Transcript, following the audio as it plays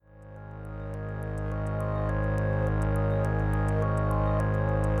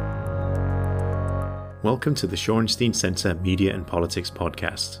Welcome to the Shorenstein Center Media and Politics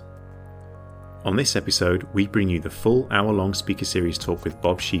podcast. On this episode, we bring you the full hour-long speaker series talk with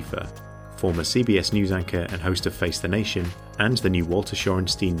Bob Schieffer, former CBS News anchor and host of Face the Nation, and the new Walter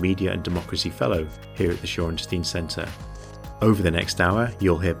Shorenstein Media and Democracy Fellow here at the Shorenstein Center. Over the next hour,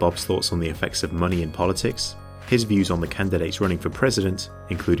 you'll hear Bob's thoughts on the effects of money in politics, his views on the candidates running for president,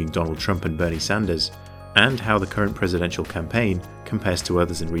 including Donald Trump and Bernie Sanders, and how the current presidential campaign compares to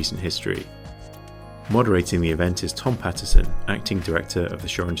others in recent history. Moderating the event is Tom Patterson, Acting Director of the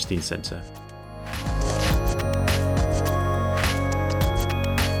Shorenstein Center.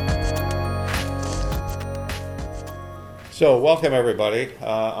 So, welcome everybody.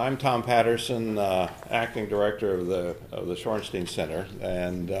 I'm Tom Patterson, Acting Director of the Shorenstein Center,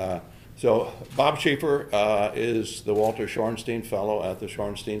 and so Bob Schieffer is the Walter Shorenstein Fellow at the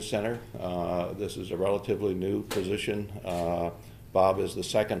Shorenstein Center. This is a relatively new position. Bob is the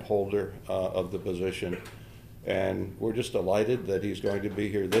second holder of the position, and we're just delighted that he's going to be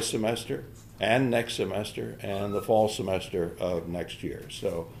here this semester and next semester and the fall semester of next year.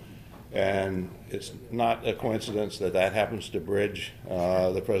 So, and it's not a coincidence that that happens to bridge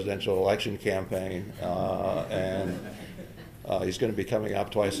the presidential election campaign, and he's going to be coming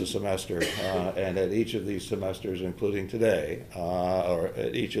up twice a semester, and at each of these semesters, including today, or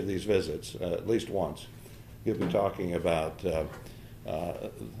at each of these visits, at least once, he'll be talking about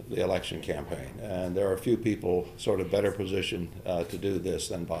the election campaign. And there are a few people sort of better positioned to do this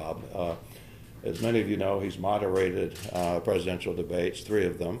than Bob. As many of you know, he's moderated presidential debates, 3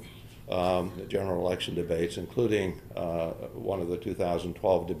 of them, the general election debates, including one of the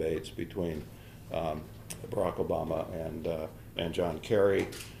 2012 debates between Barack Obama and John Kerry.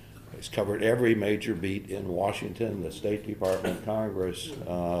 He's covered every major beat in Washington, the State Department, Congress,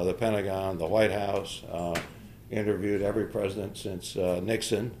 the Pentagon, the White House, interviewed every president since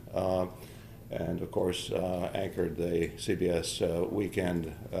Nixon, and of course anchored the CBS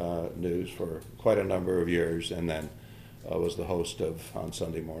weekend news for quite a number of years, and then was the host of, on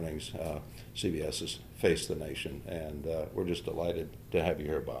Sunday mornings, CBS's Face the Nation. And we're just delighted to have you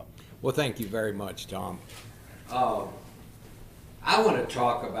here, Bob. Well, thank you very much, Tom. I want to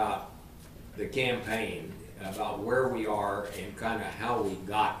talk about the campaign, about where we are and kind of how we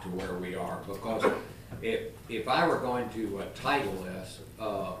got to where we are, because if I were going to title this,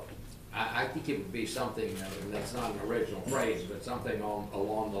 I think it would be something that's not an original phrase, but something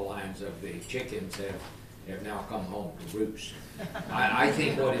along the lines of the chickens have now come home to roost. I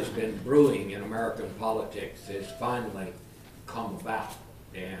think what has been brewing in American politics has finally come about.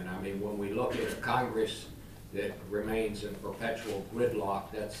 And I mean, when we look at a Congress that remains in perpetual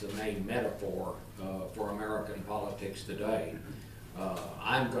gridlock, that's the main metaphor for American politics today.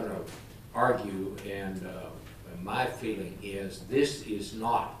 I'm going to argue, and my feeling is this is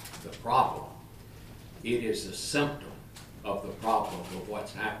not the problem. It is a symptom of the problem of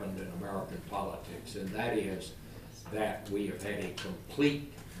what's happened in American politics, and that is that we have had a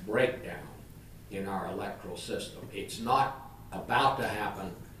complete breakdown in our electoral system. It's not about to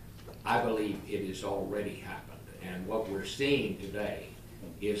happen. I believe it has already happened, and what we're seeing today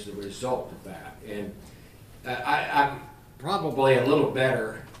is the result of that. And I'm probably a little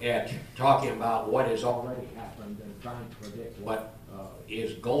better at talking about what has already happened than trying to predict what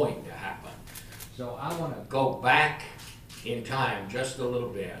is going to happen. So I want to go back in time just a little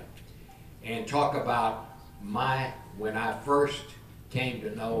bit and talk about when I first came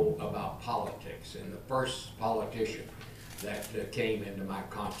to know about politics, and the first politician that came into my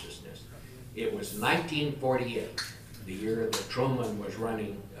consciousness. It was 1948, the year that Truman was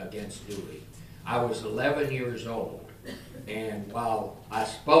running against Dewey. I was 11 years old, and while I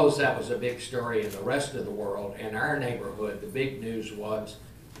suppose that was a big story in the rest of the world, in our neighborhood, the big news was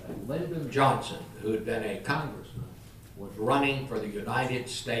that Lyndon Johnson, who had been a congressman, was running for the United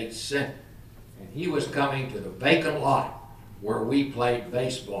States Senate, and he was coming to the vacant lot where we played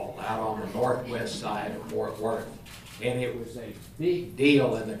baseball out on the northwest side of Fort Worth. And it was a big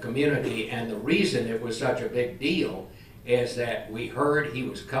deal in the community, and the reason it was such a big deal is that we heard he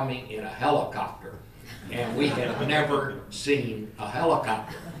was coming in a helicopter, and we had never seen a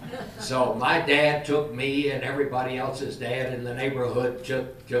helicopter. So my dad took me, and everybody else's dad in the neighborhood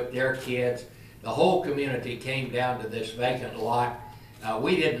took their kids. The whole community came down to this vacant lot.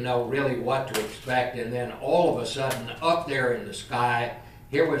 We didn't know really what to expect, and then all of a sudden, up there in the sky,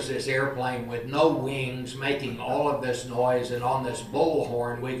 here was this airplane with no wings making all of this noise, and on this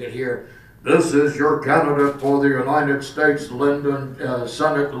bullhorn we could hear, "This is your candidate for the United States,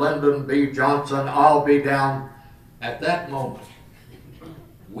 Senate Lyndon B. Johnson. I'll be down." At that moment,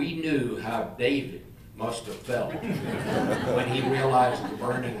 we knew how David must have felt when he realized the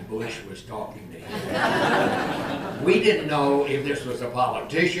burning bush was talking to him. We didn't know if this was a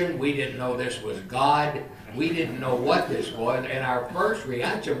politician. We didn't know this was God. We didn't know what this was. And our first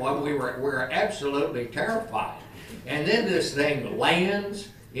reaction was we were absolutely terrified. And then this thing lands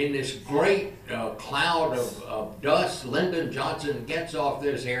in this great cloud of dust. Lyndon Johnson gets off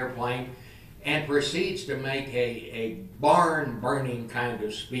this airplane and proceeds to make a barn-burning kind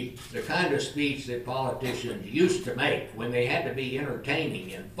of speech, the kind of speech that politicians used to make when they had to be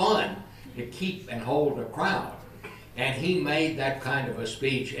entertaining and fun to keep and hold a crowd. And he made that kind of a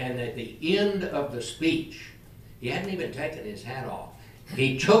speech, and at the end of the speech, he hadn't even taken his hat off.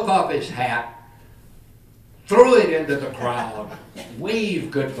 He took off his hat, threw it into the crowd,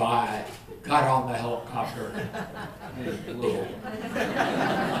 waved goodbye, got on the helicopter, and flew.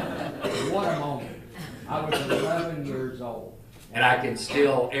 What a moment. I was 11 years old, and I can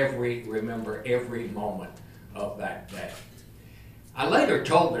still remember every moment of that day. I later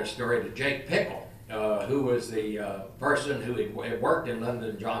told this story to Jake Pickle, who was the person who had worked in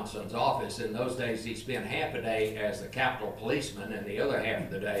Lyndon Johnson's office. In those days, he spent half a day as the Capitol policeman and the other half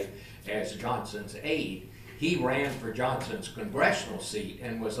of the day as Johnson's aide. He ran for Johnson's congressional seat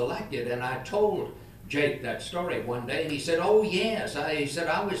and was elected, and I told Jake that story one day, and he said, "Oh yes," he said,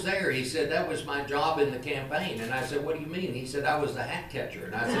 "I was there." He said, "That was my job in the campaign." And I said, "What do you mean?" He said, "I was the hat catcher."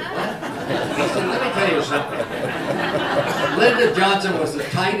 And I said, "What?" He said, "Let me tell you something. Lyndon Johnson was the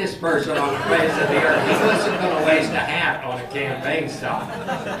tightest person on the face of the earth. He wasn't going to waste a hat on a campaign stop."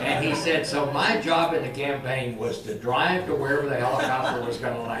 And he said, "So my job in the campaign was to drive to wherever the helicopter was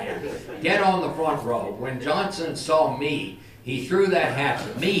going to land, get on the front row. When Johnson saw me, he threw that hat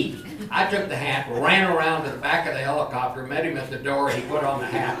to me. I took the hat, ran around to the back of the helicopter, met him at the door, he put on the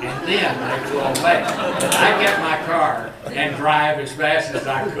hat, and then they flew away. I get my car and drive as fast as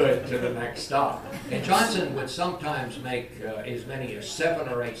I could to the next stop." And Johnson would sometimes make as many as 7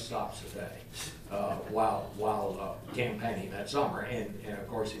 or 8 stops a day while campaigning that summer. And of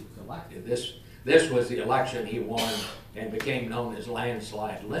course, he was elected. This was the election he won and became known as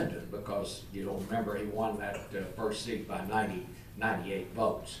Landslide Lyndon, because you'll remember he won that first seat by 98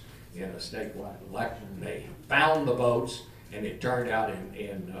 votes in a statewide election. They found the votes, and it turned out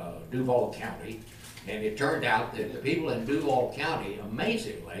in Duval County, and it turned out that the people in Duval County,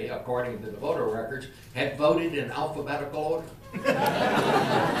 amazingly, according to the voter records, had voted in alphabetical order.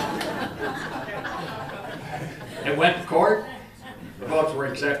 It went to court. The votes were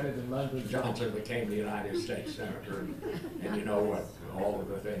accepted, and Lyndon Johnson became the United States Senator, and you know what, all of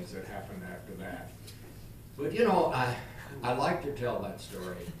the things that happened after that. But you know, I like to tell that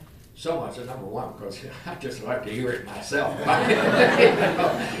story so much, and number one, because I just like to hear it myself.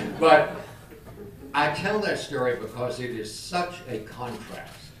 But I tell that story because it is such a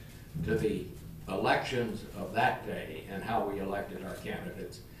contrast to the elections of that day and how we elected our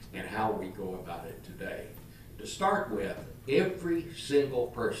candidates and how we go about it today. To start with, every single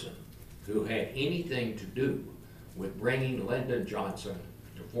person who had anything to do with bringing Lyndon Johnson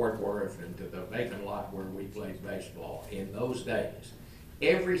to Fort Worth and to the vacant lot where we played baseball in those days,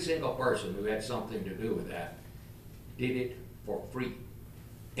 every single person who had something to do with that did it for free.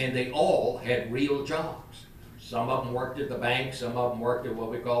 And they all had real jobs. Some of them worked at the bank, some of them worked at what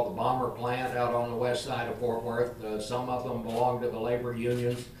we call the bomber plant out on the west side of Fort Worth, some of them belonged to the labor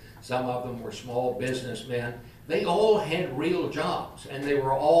unions, some of them were small businessmen. They all had real jobs, and they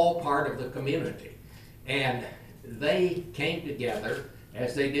were all part of the community. And they came together,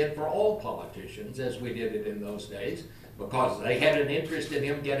 as they did for all politicians, as we did it in those days, because they had an interest in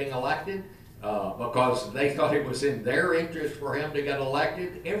him getting elected, because they thought it was in their interest for him to get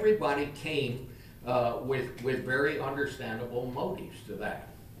elected. Everybody came with very understandable motives to that.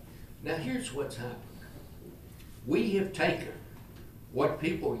 Now here's what's happened. We have taken what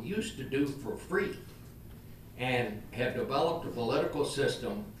people used to do for free and have developed a political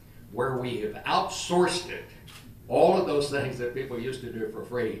system where we have outsourced it, all of those things that people used to do for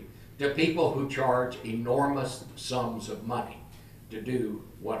free, to people who charge enormous sums of money to do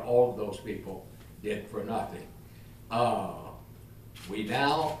what all of those people did for nothing. We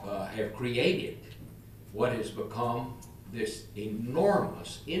now have created what has become this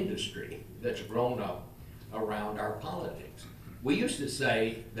enormous industry that's grown up around our politics. We used to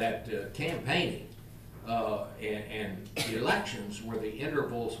say that campaigning and elections were the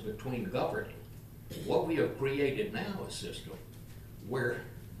intervals between governing. What we have created now is a system where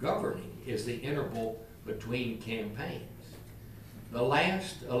governing is the interval between campaigns. The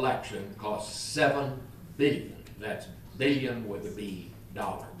last election cost $7 billion, that's billion with a B,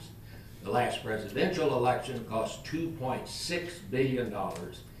 dollars. The last presidential election cost $2.6 billion,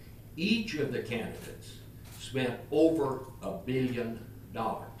 each of the candidates spent over $1 billion.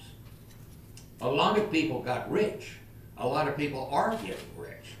 A lot of people got rich. A lot of people are getting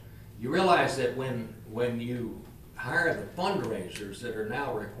rich. You realize that when you hire the fundraisers that are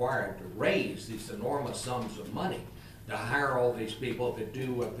now required to raise these enormous sums of money to hire all these people to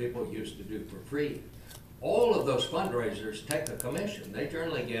do what people used to do for free, all of those fundraisers take a commission. They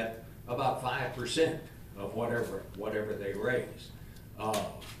generally get about 5% of whatever they raise.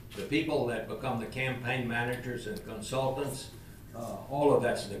 The people that become the campaign managers and consultants, all of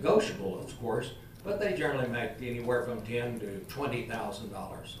that's negotiable, of course, but they generally make anywhere from $10,000 to $20,000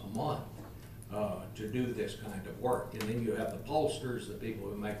 a month to do this kind of work. And then you have the pollsters, the people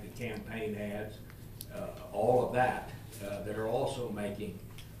who make the campaign ads, all of that are also making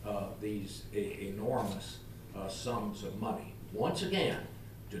these enormous sums of money. Once again,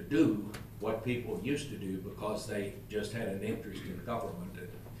 to do what people used to do because they just had an interest in government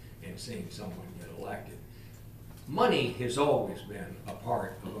and seeing someone get elected. Money has always been a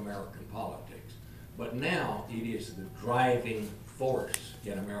part of American politics, but now it is the driving force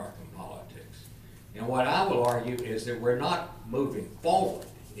in American politics. And what I will argue is that we're not moving forward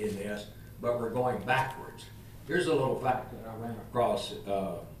in this, but we're going backwards. Here's a little fact that I ran across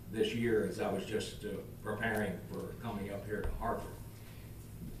this year as I was just preparing for coming up here to Harvard.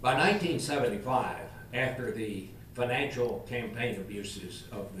 By 1975, after the financial campaign abuses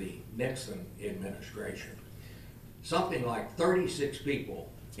of the Nixon administration, something like 36 people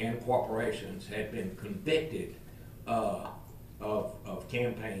and corporations had been convicted of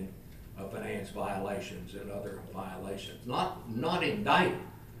campaign finance violations and other violations. Not indicted,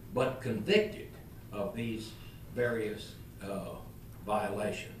 but convicted of these various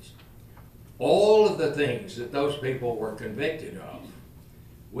violations. All of the things that those people were convicted of,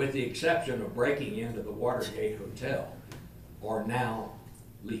 with the exception of breaking into the Watergate Hotel, are now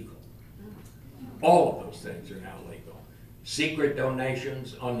legal. All of those things are now legal. Secret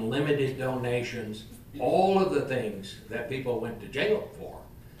donations, unlimited donations, all of the things that people went to jail for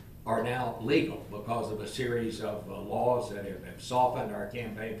are now legal because of a series of laws that have softened our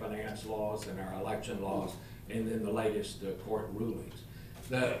campaign finance laws and our election laws, and then the latest court rulings.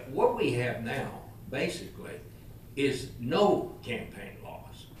 What we have now, basically, is no campaign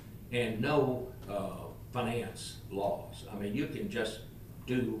laws and no finance laws. I mean, you can just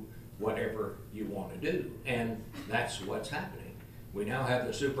do whatever you want to do, and that's what's happening. We now have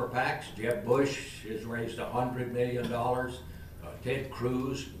the super PACs. Jeb Bush has raised $100 million. Ted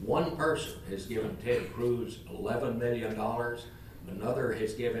Cruz, one person has given Ted Cruz $11 million. Another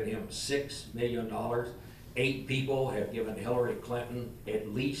has given him $6 million. 8 people have given Hillary Clinton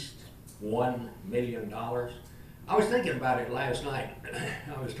at least $1 million. I was thinking about it last night.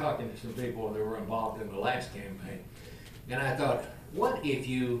 I was talking to some people that were involved in the last campaign, and I thought, what if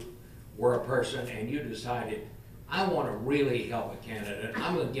you were a person and you decided, I want to really help a candidate,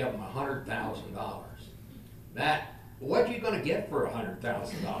 I'm going to give them $100,000. What are you going to get for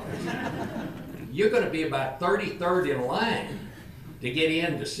 $100,000? You're going to be about 33rd in line to get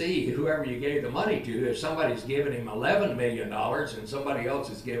in to see whoever you gave the money to. If somebody's giving him $11 million and somebody else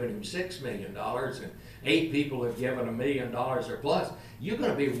is giving him $6 million and 8 people have given $1 million or plus, you're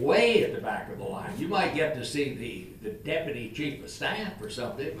going to be way at the back of the line. You might get to see the deputy chief of staff or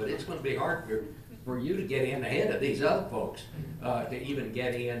something, but it's going to be hard for you to get in ahead of these other folks to even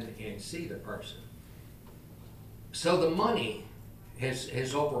get in and see the person. So the money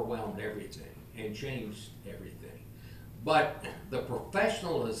has overwhelmed everything and changed everything. But the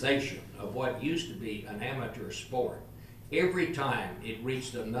professionalization of what used to be an amateur sport, every time it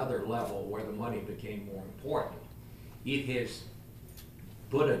reached another level where the money became more important, it has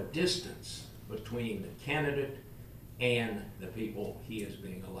put a distance between the candidate and the people he is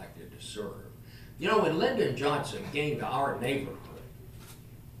being elected to serve. You know, when Lyndon Johnson came to our neighborhood,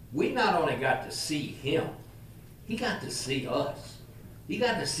 we not only got to see him, he got to see us. He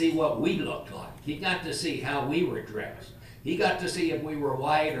got to see what we looked like. He got to see how we were dressed. He got to see if we were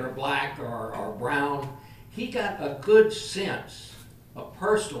white or black or brown. He got a good sense, a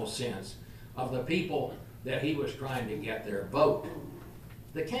personal sense, of the people that he was trying to get their vote.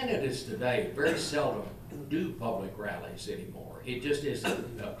 The candidates today very seldom do public rallies anymore. It just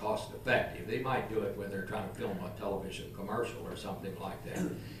isn't cost effective. They might do it when they're trying to film a television commercial or something like that.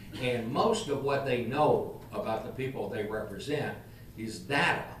 And most of what they know about the people they represent is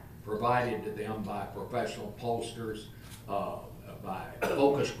data provided to them by professional pollsters, by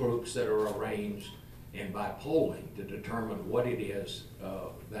focus groups that are arranged, and by polling to determine what it is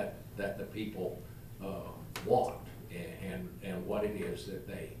that the people want and what it is that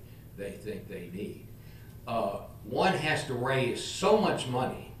they think they need. One has to raise so much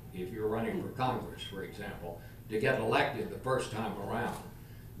money if you're running for Congress, for example, to get elected the first time around,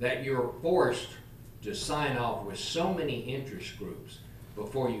 that you're forced to sign off with so many interest groups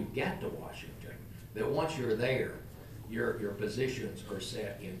before you get to Washington, that once you're there, your positions are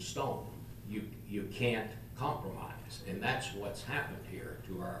set in stone. You can't compromise, and that's what's happened here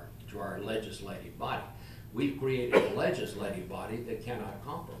to our legislative body. We've created a legislative body that cannot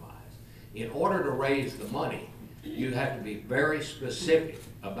compromise. In order to raise the money, you have to be very specific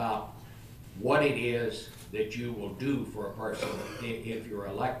about what it is that you will do for a person if you're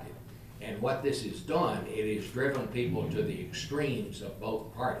elected. And what this has done, it has driven people to the extremes of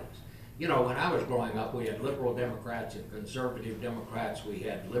both parties. You know, when I was growing up, we had liberal Democrats and conservative Democrats. We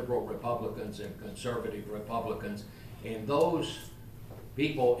had liberal Republicans and conservative Republicans. And those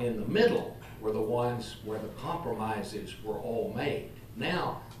people in the middle were the ones where the compromises were all made.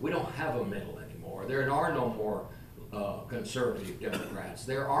 Now, we don't have a middle anymore. There are no more conservative Democrats.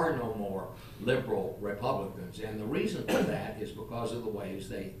 There are no more liberal Republicans. And the reason for that is because of the ways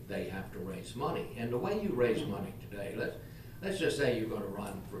they have to raise money. And the way you raise money today, let's just say you're going to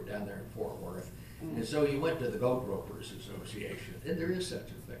run for down there in Fort Worth. And so you went to the Goat Ropers Association, and there is such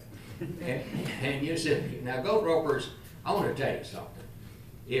a thing. And you said, now goat ropers, I want to tell you something.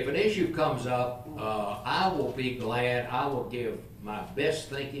 If an issue comes up, I will be glad, I will give my best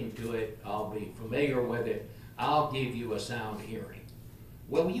thinking to it, I'll be familiar with it, I'll give you a sound hearing.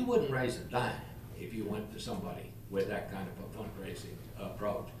 Well, you wouldn't raise a dime if you went to somebody with that kind of a fundraising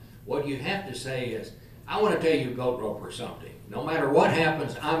approach. What you have to say is, I want to tell you, goat roper, something. No matter what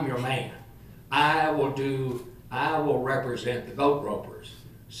happens, I'm your man. I will represent the goat ropers.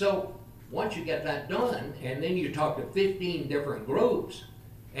 So once you get that done, and then you talk to 15 different groups,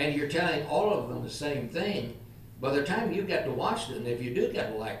 and you're telling all of them the same thing, by the time you get to Washington, if you do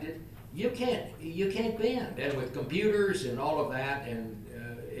get elected, you can't bend. And with computers and all of that,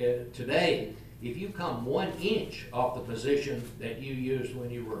 and today, if you come 1 inch off the position that you used when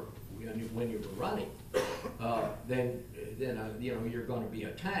you were running, then you're going to be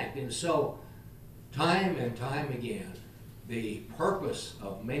attacked. And so, time and time again, the purpose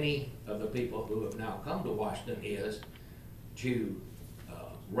of many of the people who have now come to Washington is to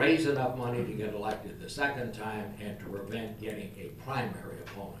raise enough money to get elected the second time and to prevent getting a primary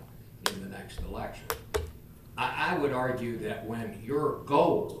opponent in the next election. I would argue that when your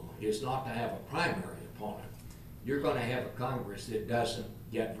goal is not to have a primary opponent, you're going to have a Congress that doesn't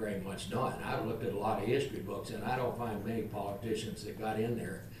get very much done. I've looked at a lot of history books, and I don't find many politicians that got in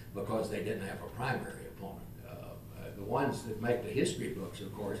there because they didn't have a primary opponent. The ones that make the history books,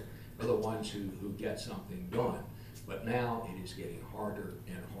 of course, are the ones who get something done. But now it is getting harder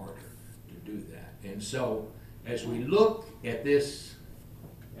and harder to do that. And so, as we look at this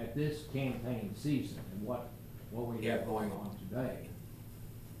campaign season and what we have going on today,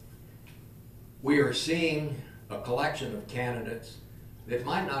 we are seeing a collection of candidates that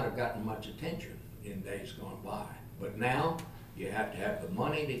might not have gotten much attention in days gone by. But now you have to have the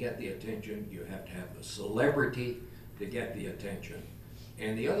money to get the attention, you have to have the celebrity to get the attention.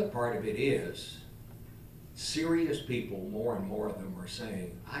 And the other part of it is, serious people, more and more of them are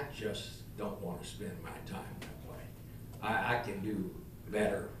saying, I just don't want to spend my time that way. I can do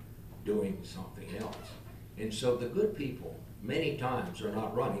better doing something else. And so the good people, many times, are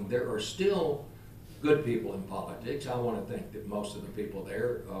not running. There are still good people in politics. I want to think that most of the people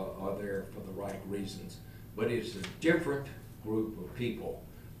there are there for the right reasons. But it's a different group of people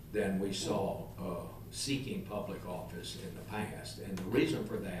than we saw seeking public office in the past. And the reason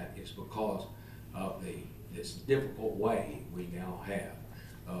for that is because of this difficult way we now have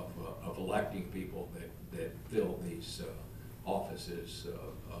of electing people that fill these offices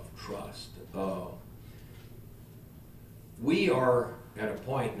of trust. We are at a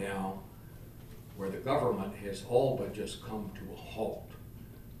point now where the government has all but just come to a halt.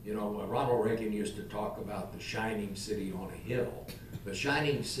 You know, Ronald Reagan used to talk about the shining city on a hill. The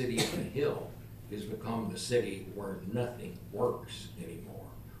shining city on a hill has become the city where nothing works anymore.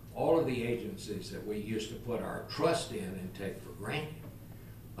 All of the agencies that we used to put our trust in and take for granted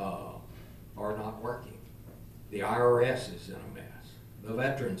are not working. The IRS is in a mess. The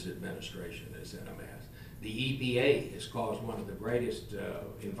Veterans Administration is in a mess. The EPA has caused one of the greatest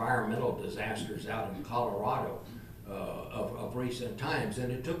environmental disasters out in Colorado of recent times,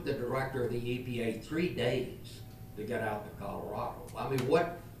 and it took the director of the EPA 3 days to get out to Colorado. I mean,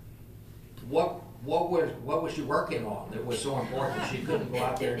 what was she working on that was so important she couldn't go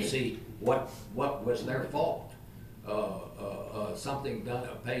out there and see what was their fault? Something done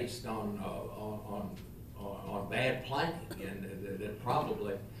based on bad planning, and that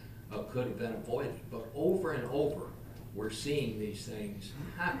probably could have been avoided. But over and over, we're seeing these things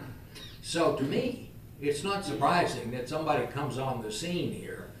happen. So to me, it's not surprising that somebody comes on the scene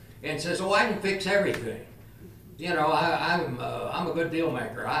here and says, oh, I can fix everything. You know, I'm a good deal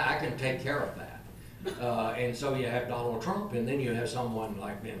maker. I can take care of that. And so you have Donald Trump, and then you have someone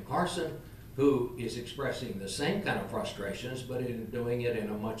like Ben Carson, who is expressing the same kind of frustrations, but in doing it in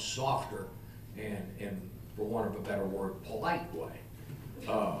a much softer and for want of a better word, polite way.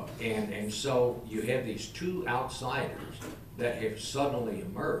 And so you have these two outsiders that have suddenly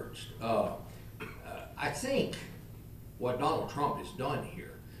emerged. I think what Donald Trump has done here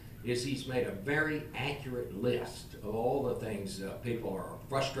is he's made a very accurate list of all the things people are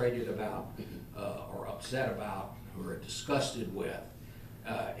frustrated about, or upset about, or are disgusted with.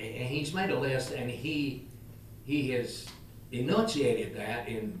 And he's made a list, and he has enunciated that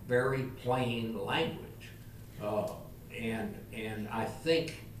in very plain language. And I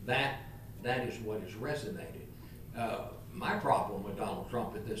think that is what has resonated. My problem with Donald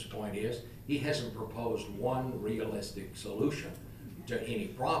Trump at this point is he hasn't proposed one realistic solution to any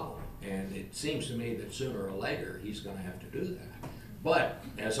problem. And it seems to me that sooner or later he's going to have to do that. But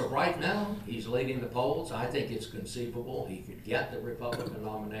as of right now, he's leading the polls. I think it's conceivable he could get the Republican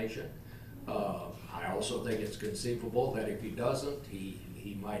nomination. I also think it's conceivable that if he doesn't,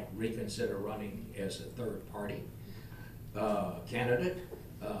 he might reconsider running as a third party candidate.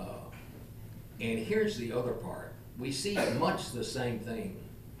 And here's the other part. We see much the same thing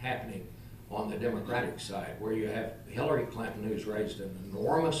happening on the Democratic side, where you have Hillary Clinton, who's raised an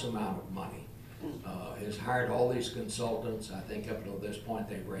enormous amount of money, has hired all these consultants. I think up until this point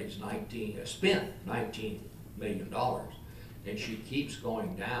they've spent $19 million, and she keeps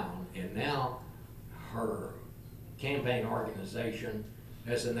going down. And now her campaign organization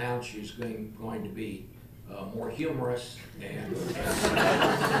has announced she's going to be more humorous, and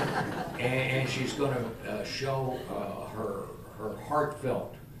she's going to show her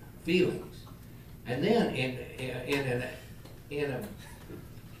heartfelt feelings. And then in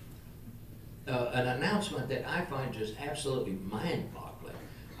an announcement that I find just absolutely mind-boggling,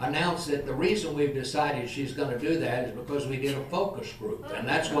 announced that the reason we've decided she's going to do that is because we did a focus group, and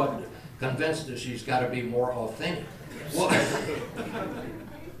that's what convinced us she's got to be more authentic. Well,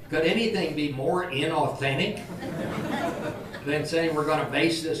 could anything be more inauthentic than saying we're going to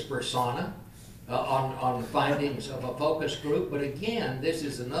base this persona on the findings of a focus group? But again, this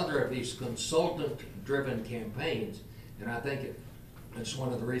is another of these consultant-driven campaigns, and I think it's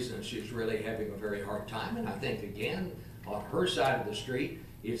one of the reasons she's really having a very hard time. And I think, again, on her side of the street,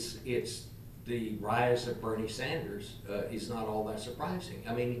 it's the rise of Bernie Sanders is not all that surprising.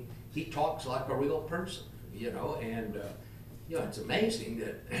 I mean, he talks like a real person, you know, and you know, it's amazing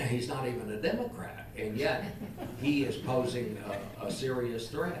that he's not even a Democrat, and yet he is posing a serious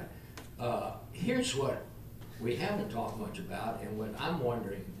threat. Here's what we haven't talked much about, and what I'm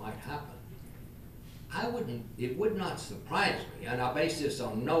wondering might happen. It would not surprise me, and I base this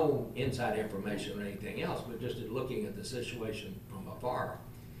on no inside information or anything else, but just looking at the situation from afar.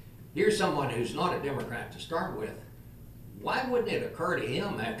 Here's someone who's not a Democrat to start with. Why wouldn't it occur to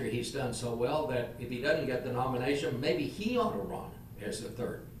him after he's done so well that if he doesn't get the nomination, maybe he ought to run as a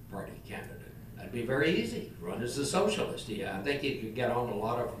third party candidate? That'd be very easy. Run as a socialist. Yeah, I think he could get on a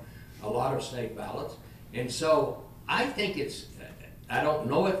lot of state ballots. And so I think I don't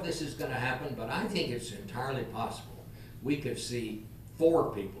know if this is going to happen, but I think it's entirely possible we could see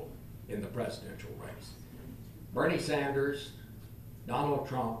 4 people in the presidential race. Bernie Sanders, Donald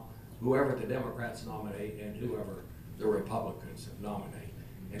Trump, whoever the Democrats nominate, and whoever the Republicans nominate.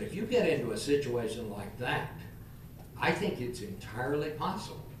 And if you get into a situation like that, I think it's entirely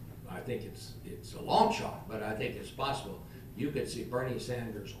possible. I think it's a long shot, but I think it's possible. You could see Bernie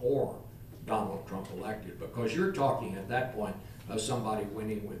Sanders or Donald Trump elected, because you're talking at that point of somebody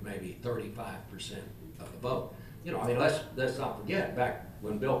winning with maybe 35% of the vote. You know, I mean, let's not forget, back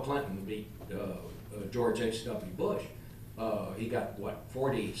when Bill Clinton beat George H.W. Bush, he got,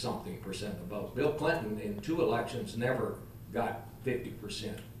 40-something% of the vote. Bill Clinton in 2 elections never got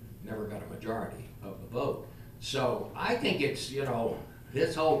 50%, never got a majority of the vote. So I think it's, you know,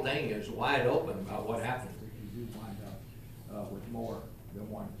 this whole thing is wide open about what happens if you do wind up with more than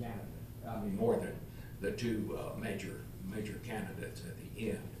one candidate. I mean, more than the 2 major candidates at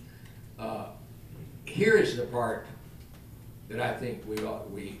the end. Here is the part that I think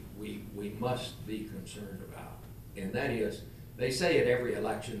we must be concerned about, and that is, they say at every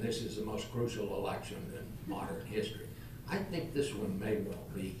election, this is the most crucial election in modern history. I think this one may well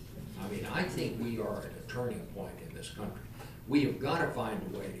be. I mean, I think we are at a turning point in this country. We have got to find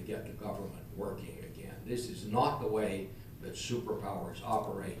a way to get the government working again. This is not the way that superpowers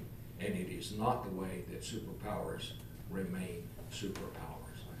operate, and it is not the way that superpowers remain superpowers.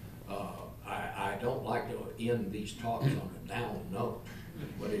 I don't like to end these talks on a down note,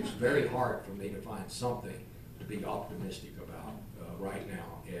 but it's very hard for me to find something to be optimistic about right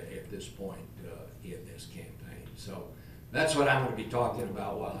now at this point in this campaign. So that's what I'm going to be talking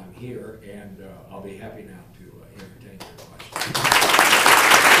about while I'm here, and I'll be happy now to entertain your questions.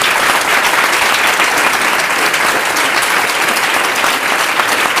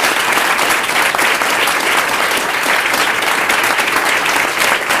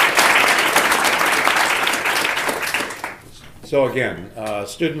 So again,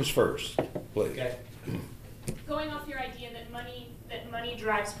 students first, please. Okay. Going off your idea that money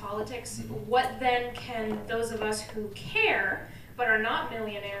drives politics, what then can those of us who care but are not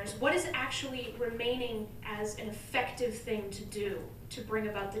millionaires, what is actually remaining as an effective thing to do to bring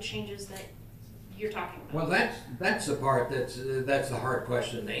about the changes that you're talking about? Well, that's the part that's the hard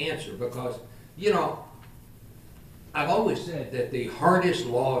question to answer, because, you know, I've always said that the hardest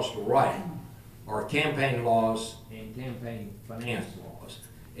laws to write are campaign laws and campaign finance laws.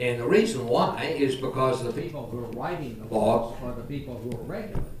 And the reason why is because the people who are writing the laws are the people who are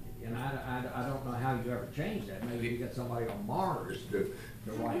regulated. And I don't know how you ever change that. Maybe you get somebody on Mars to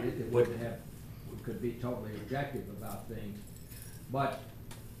write it that could be totally objective about things. But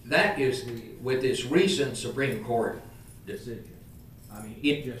that is with this recent Supreme Court decision. I mean,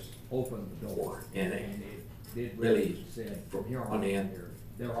 it just opened the door, and it really said from here on in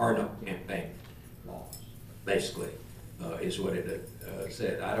there are no campaign laws, basically, is what it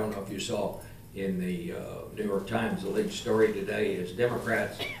said. I don't know if you saw in the New York Times, the lead story today is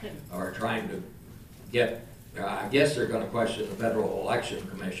Democrats are trying to get, I guess they're going to question the Federal Election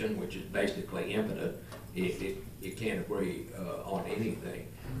Commission, which is basically impotent. You can't agree on anything,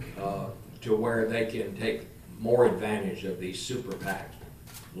 to where they can take more advantage of these super PAC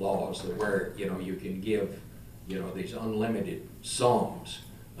laws, where, you know, you can give, you know, these unlimited sums,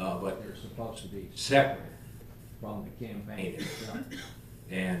 but they're supposed to be separate from the campaign itself.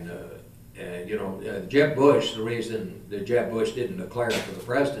 And you know, Jeb Bush, the reason that Jeb Bush didn't declare for the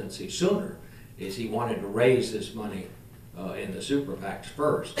presidency sooner is he wanted to raise this money in the super PACs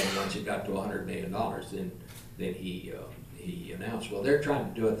first, and once it got to $100 million, then he announced. Well, they're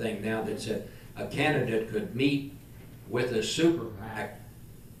trying to do a thing now that said a candidate could meet with a super PAC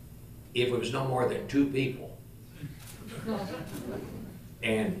if it was no more than 2 people,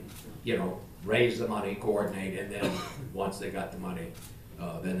 and, you know, raise the money, coordinate, and then once they got the money,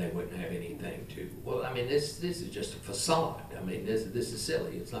 then they wouldn't have anything to. Well, I mean, this is just a facade. I mean, this is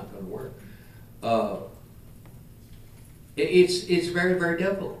silly. It's not going to work. It's very, very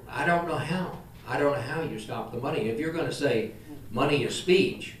difficult. I don't know how. I don't know how you stop the money. If you're going to say money is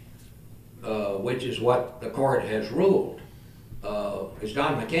speech, which is what the court has ruled, as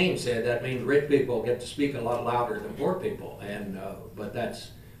John McCain said, that means rich people get to speak a lot louder than poor people, and but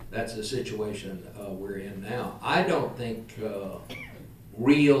that's the situation we're in now. I don't think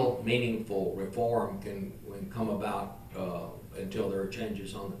real, meaningful reform can come about until there are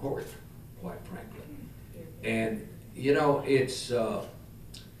changes on the court, quite frankly. And you know, it's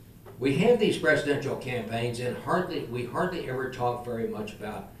we have these presidential campaigns, and we hardly ever talk very much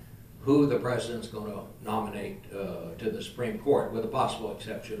about who the president's going to nominate to the Supreme Court, with the possible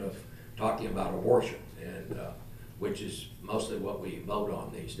exception of talking about abortion, and which is mostly what we vote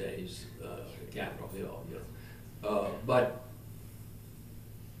on these days, Capitol Hill. You know. But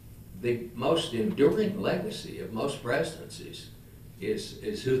the most enduring legacy of most presidencies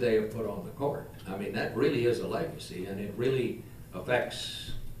is who they have put on the court. I mean, that really is a legacy, and it really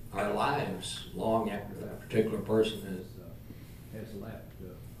affects our lives long after that particular person has left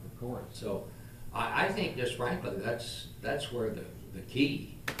the court. So I think, just frankly, that's where the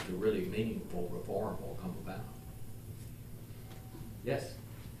key to really meaningful reform will come about. Yes?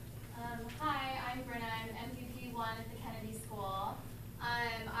 Hi, I'm Brenna. I'm MVP 1 at the Kennedy School.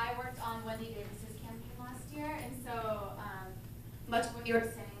 I worked on Wendy Davis's campaign last year, and so much of what you were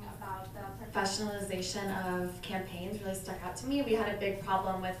saying about the professionalization of campaigns really stuck out to me. We had a big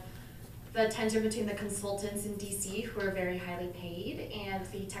problem with the tension between the consultants in DC, who are very highly paid, and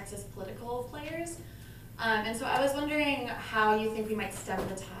the Texas political players. And so I was wondering how you think we might stem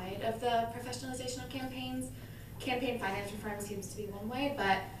the tide of the professionalization of campaigns. Campaign finance reform seems to be one way,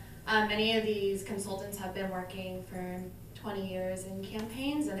 but many of these consultants have been working for 20 years in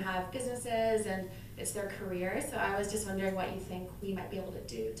campaigns and have businesses, and it's their career. So I was just wondering what you think we might be able to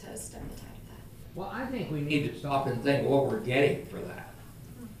do to stem the tide of that. Well, I think we need to stop and think what we're getting for that.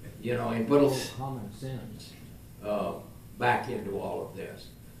 You know, and put a little common sense back into all of this.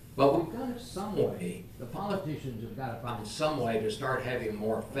 But we've got to some way, the politicians have got to find some way to start having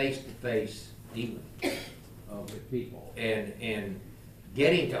more face-to-face dealing with people and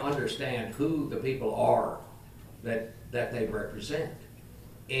getting to understand who the people are that they represent.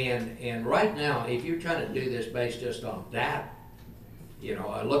 And right now, if you're trying to do this based just on data, you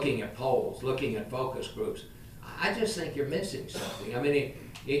know, looking at polls, looking at focus groups, I just think you're missing something. I mean,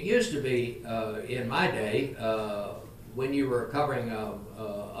 it used to be, in my day, when you were covering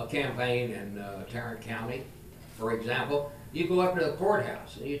a campaign in Tarrant County, for example, you go up to the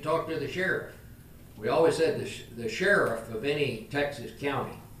courthouse and you talk to the sheriff. We always said the sheriff of any Texas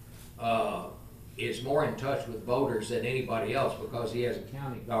county is more in touch with voters than anybody else because he has a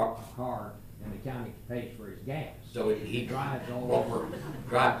county car and the county pays for his gas. So he drives all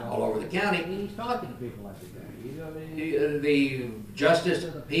over the county and he's talking to people every day. You know, the justice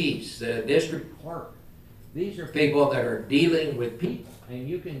of the peace, the district clerk. These are people that are dealing with people, and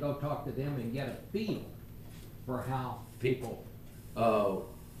you can go talk to them and get a feel for how people,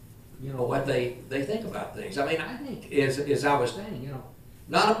 you know, what they think about things. I mean, I think, as I was saying, you know,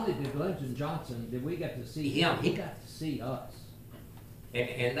 not only did Lyndon Johnson, did we get to see him, he got to see us.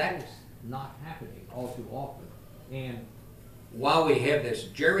 And that is not happening all too often. And while we have this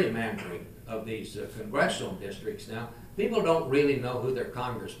gerrymandering of these congressional districts now, people don't really know who their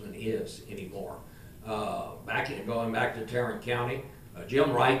congressman is anymore. Going back to Tarrant County,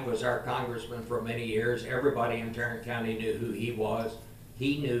 Jim Wright was our congressman for many years. Everybody in Tarrant County knew who he was.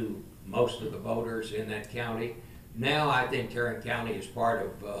 He knew most of the voters in that county. Now I think Tarrant County is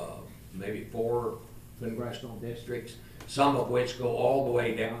part of maybe 4 congressional districts, some of which go all the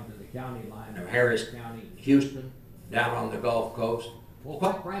way down to the county line of Harris County, Houston, down on the Gulf Coast. Well,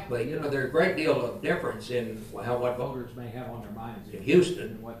 quite frankly, you know, there's a great deal of difference in what voters may have on their minds in Houston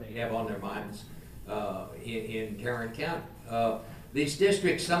and what they have on their minds in Tarrant County. These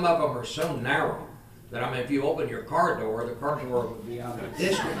districts, some of them are so narrow that, I mean, if you open your car door, the car door would be out of the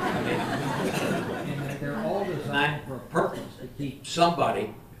district. I mean, and they're all designed for a purpose to keep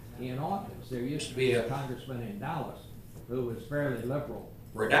somebody in office. There used to be a congressman in Dallas who was fairly liberal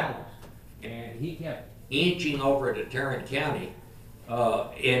for Dallas, and he kept inching over to Tarrant County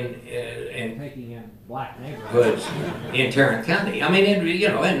and taking in black neighborhoods in Tarrant County. I mean, you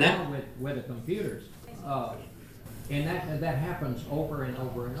know, and now with the computers, and that happens over and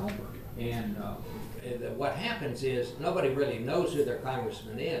over and over. And what happens is nobody really knows who their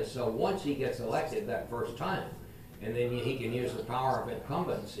congressman is. So once he gets elected that first time, and then he can use the power of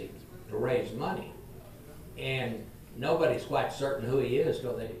incumbency to raise money, and nobody's quite certain who he is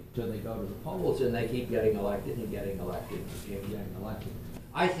till they go to the polls, and they keep getting elected and getting elected and getting elected.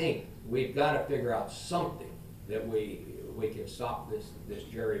 I think we've got to figure out something that we can stop this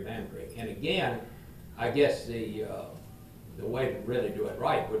gerrymandering. And again, I guess the way to really do it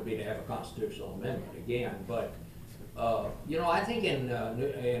right would be to have a constitutional amendment again. But you know, I think in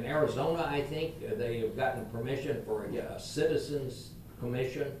Arizona, I think they have gotten permission for a citizens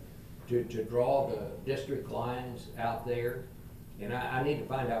commission to draw the district lines out there. And I need to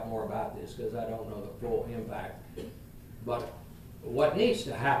find out more about this because I don't know the full impact. But what needs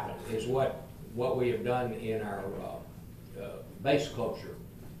to happen is what we have done in our base closure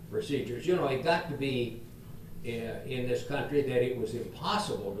procedures. You know, it got to be in this country that it was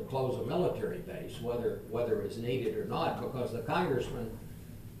impossible to close a military base, whether it's needed or not, because the congressman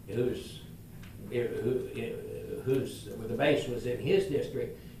whose the base was in his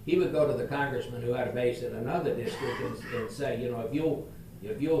district, he would go to the congressman who had a base in another district and say, you know,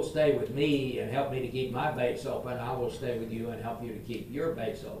 if you'll stay with me and help me to keep my base open, I will stay with you and help you to keep your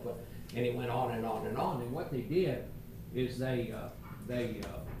base open. And it went on and on and on. And what they did is they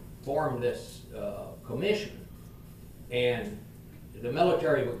formed this commission, and the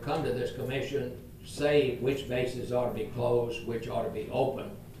military would come to this commission, say which bases ought to be closed, which ought to be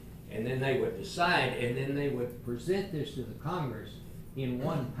open, and then they would decide, and then they would present this to the Congress in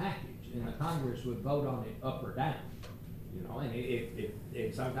one package, and the Congress would vote on it up or down. You know,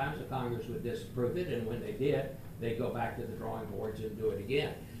 and sometimes the Congress would disapprove it, and when they did, they'd go back to the drawing boards and do it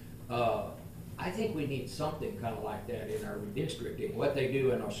again. I think we need something kind of like that in our redistricting. What they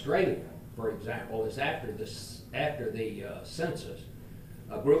do in Australia, for example, is after the census,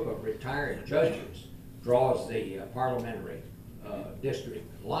 a group of retired judges draws the parliamentary district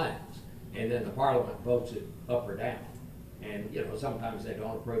lines, and then the parliament votes it up or down. And, you know, sometimes they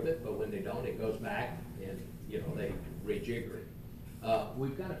don't approve it, but when they don't, it goes back and, you know, they rejigger it.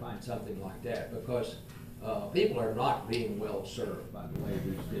 We've got to find something like that because people are not being well served by the way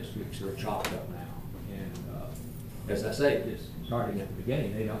these districts are chopped up now. And as I say, just starting at the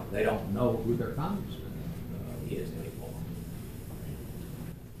beginning, they don't know who their congressman is anymore.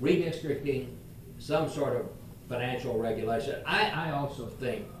 Redistricting, some sort of financial regulation. I also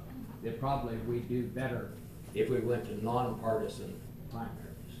think that probably we do better if we went to nonpartisan primaries,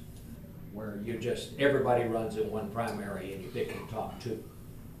 where everybody runs in one primary and you pick the top two,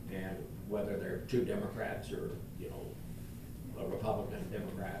 and whether they're two Democrats or, a Republican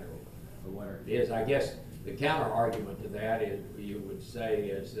Democrat or whatever it is. I guess the counter argument to that is, you would say,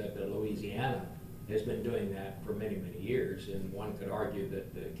 is that Louisiana has been doing that for many, many years, and one could argue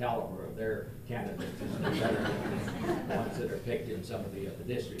that the caliber of their candidates is better than the ones that are picked in some of the other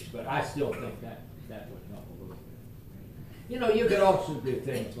districts. But I still think that would help a little bit. You could also do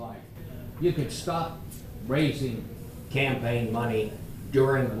things like, you could stop raising campaign money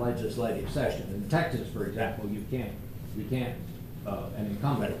during the legislative session. In Texas, for example, you can't, an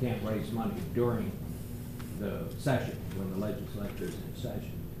incumbent can't raise money during the session, when the legislature is in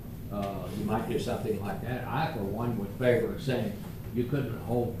session. You might do something like that. I, for one, would favor saying you couldn't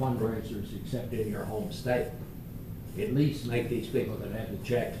hold fundraisers except in your home state. At least make these people that have the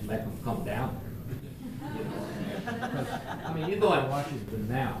checks, make them come down there. You go in Washington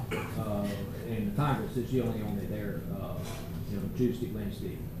now, and the Congress is usually only there, Tuesday,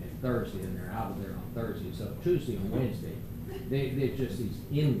 Wednesday, and Thursday, and they're out of there on Thursday. So Tuesday and Wednesday, they're just these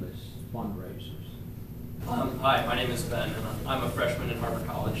endless fundraisers. Hi, my name is Ben, and I'm a freshman at Harvard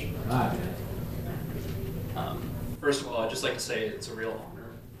College. Hi. First of all, I'd just like to say it's a real honor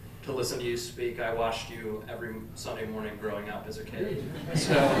to listen to you speak. I watched you every Sunday morning growing up as a kid.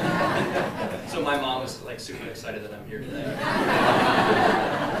 So my mom was super excited that I'm here today.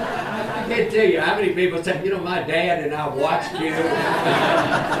 I can't tell you how many people say, my dad and I watched you.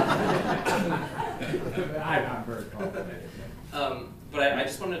 I'm very complimented. But I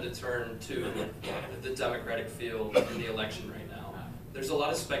just wanted to turn to the Democratic field in the election right now. There's a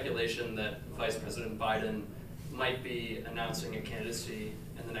lot of speculation that Vice President Biden might be announcing a candidacy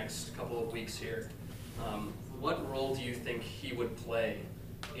in the next couple of weeks here. What role do you think he would play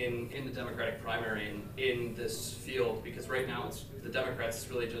in the Democratic primary and in this field? Because right now the Democrats,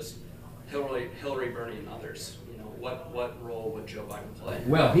 it's really just Hillary, Bernie, and others. What role would Joe Biden play?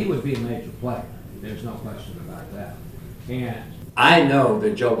 Well, he would be a major player. There's no question about that. And I know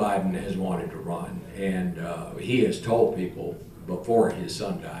that Joe Biden has wanted to run, and he has told people before his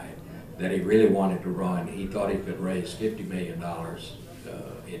son died that he really wanted to run. He thought he could raise $50 million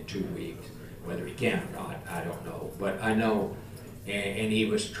in 2 weeks. Whether he can or not, I don't know. But I know, and he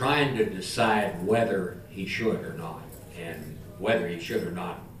was trying to decide whether he should or not. And whether he should or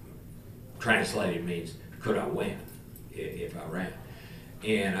not, translated means, could I win if I ran?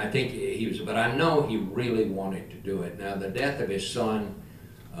 And I think he was, but I know he really wanted to do it. Now, the death of his son,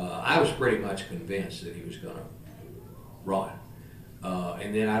 I was pretty much convinced that he was going to run.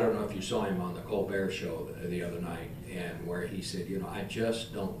 And then I don't know if you saw him on the Colbert Show the other night, and where he said, I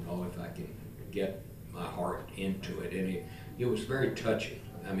just don't know if I can get my heart into it. And it was very touching.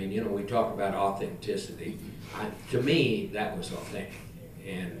 We talk about authenticity. To me, that was authentic.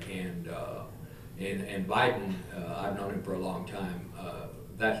 And Biden, I've known him for a long time.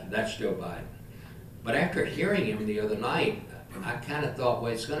 That's Joe Biden. But after hearing him the other night, I kind of thought,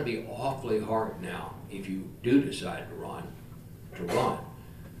 well, it's going to be awfully hard now if you do decide to run.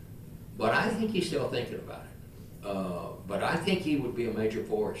 But I think he's still thinking about it. But I think he would be a major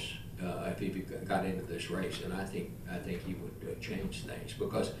force if he got into this race, and I think he would change things,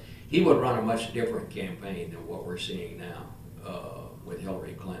 because he would run a much different campaign than what we're seeing now with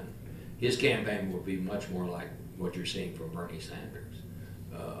Hillary Clinton. His campaign would be much more like what you're seeing from Bernie Sanders,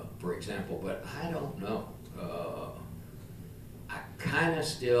 for example. But I don't know. I kind of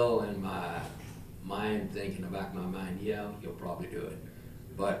still, in my mind, thinking about my mind, yeah, he'll probably do it.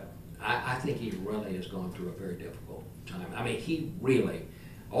 But I think he really is going through a very difficult time. He really,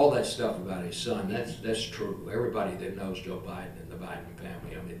 all that stuff about his son, that's true. Everybody that knows Joe Biden and the Biden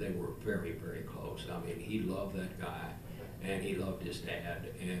family, they were very, very close. He loved that guy, and he loved his dad,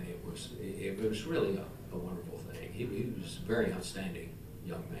 and it was really a wonderful thing. He was a very outstanding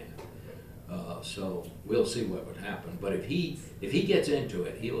young man. So we'll see what would happen. But if he gets into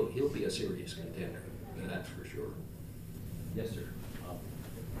it, he'll be a serious contender. That's for sure. Yes, sir.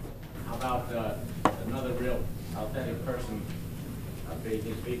 How about another real authentic person being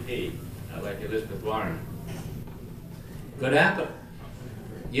his VP, like Elizabeth Warren? Could happen.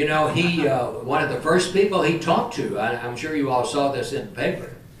 He one of the first people he talked to, I'm sure you all saw this in the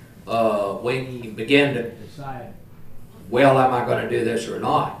paper, when he began to decide, well, am I going to do this or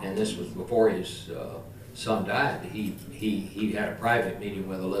not? And this was before his son died. He had a private meeting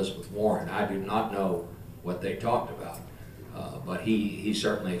with Elizabeth Warren. I do not know what they talked about, but he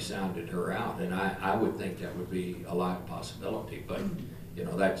certainly sounded her out, and I would think that would be a live possibility. But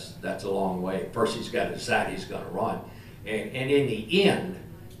that's a long way. First, he's got to decide he's going to run, and in the end,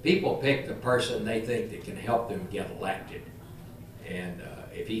 people pick the person they think that can help them get elected. And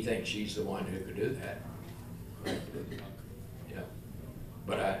if he thinks she's the one who could do that, yeah.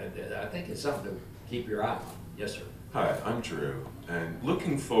 But I think it's something to keep your eye on. Yes, sir. Hi, I'm Drew, and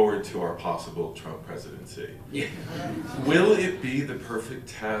looking forward to our possible Trump presidency. Yeah. Will it be the perfect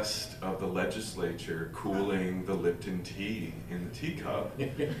test of the legislature cooling the Lipton tea in the teacup?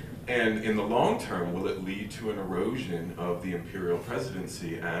 And in the long term, will it lead to an erosion of the imperial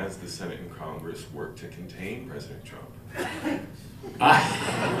presidency as the Senate and Congress work to contain President Trump?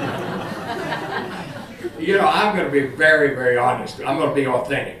 You know, I'm going to be very, very honest. I'm going to be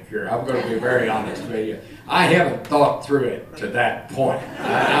authentic here. I'm going to be very honest with you. I haven't thought through it to that point.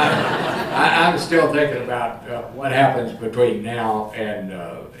 I'm still thinking about what happens between now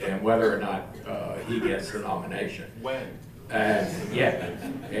and whether or not he gets the nomination. When? Yeah,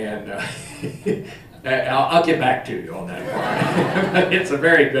 and I'll get back to you on that part. It's a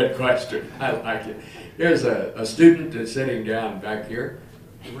very good question. I like it. Here's a student that's sitting down back here.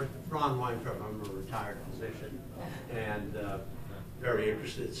 Ron Weintraub, I'm a retired physician and very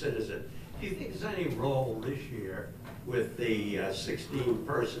interested citizen. Do you think there's any role this year with the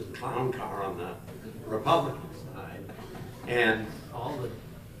 16-person clown car on the Republican side and all the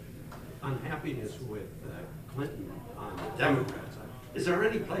unhappiness with Clinton on the Democrat side? Is there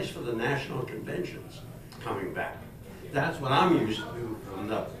any place for the national conventions coming back? That's what I'm used to from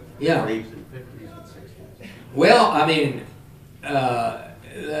the 40s and 50s and 60s. Well, I mean,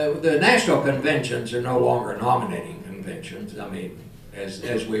 the national conventions are no longer nominating conventions. I mean,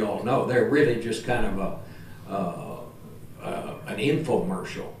 as we all know, they're really just kind of an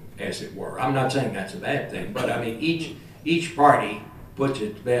infomercial, as it were. I'm not saying that's a bad thing, but I mean, each party puts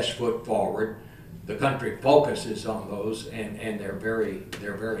its best foot forward. The country focuses on those, and they're very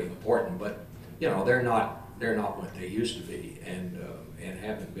important. But you know, they're not what they used to be, and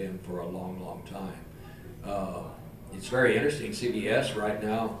haven't been for a long time. It's very interesting. CBS right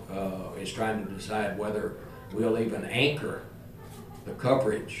now is trying to decide whether we'll even anchor the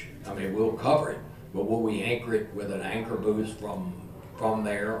coverage. I mean, we'll cover it, but will we anchor it with an anchor booth from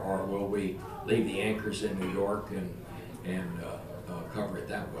there, or will we leave the anchors in New York and cover it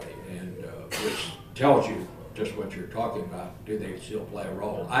that way? And which tells you just what you're talking about. Do they still play a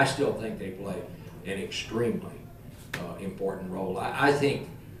role? I still think they play an extremely important role. I think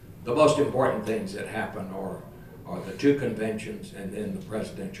the most important things that happen are the two conventions and then the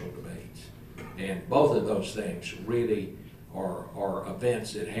presidential debates. And both of those things really are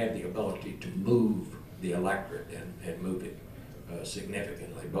events that have the ability to move the electorate and move it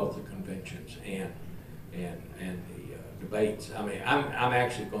significantly, both the conventions and the debates. I mean, I'm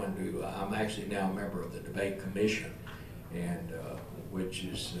actually now a member of the debate commission, and which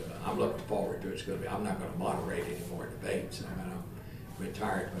is I'm looking forward to. It's going to be. I'm not going to moderate any more debates. I'm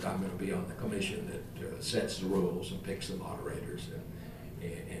retired, but I'm going to be on the commission that sets the rules and picks the moderators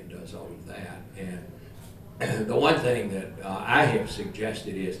and does all of that. And the one thing that I have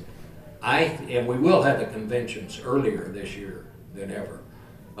suggested is, and we will have the conventions earlier this year than ever,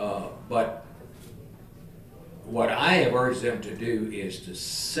 but what I have urged them to do is to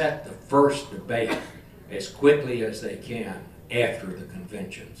set the first debate as quickly as they can after the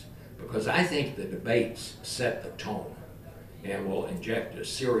conventions, because I think the debates set the tone and will inject a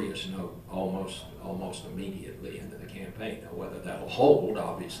serious note almost immediately into the campaign. Now, whether that'll hold,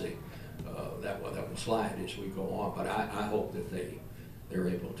 obviously, that will slide as we go on. But I hope that they're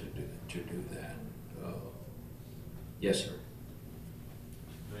able to do that. Yes, sir.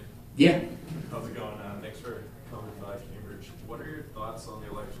 Yeah. How's it going? Thanks for coming by Cambridge. What are your thoughts on the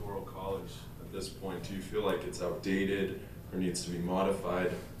Electoral College at this point? Do you feel like it's outdated or needs to be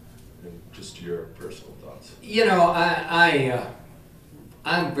modified? And just your personal thoughts. You know,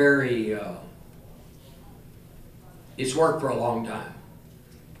 I'm very. It's worked for a long time,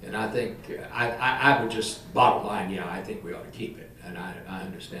 and I think I would just bottom line. Yeah, I think we ought to keep it, and I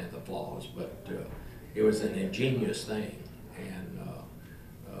understand the flaws, but it was an ingenious thing, and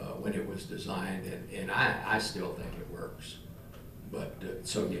when it was designed, and I still think it works. But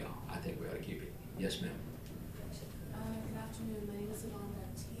so yeah, I think we ought to keep it. Yes, ma'am. Good afternoon. My name is Yvonne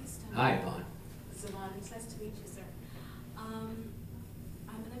Baptiste. Hi, Yvonne. Yvonne, it's nice to meet you, sir. I'm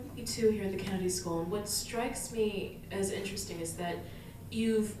an MVP2 here at the Kennedy School, and what strikes me as interesting is that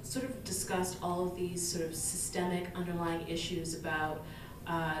you've sort of discussed all of these sort of systemic underlying issues about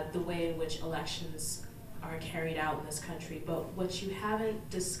the way in which elections are carried out in this country, but what you haven't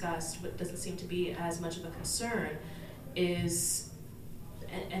discussed, what doesn't seem to be as much of a concern, is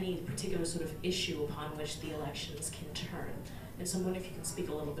any particular sort of issue upon which the elections can turn. And so I'm wondering if you can speak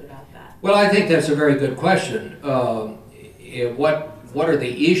a little bit about that. Well, I think that's a very good question. What what are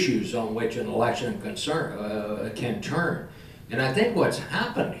the issues on which an election can turn. And I think what's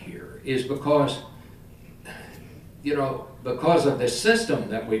happened here is because, because of the system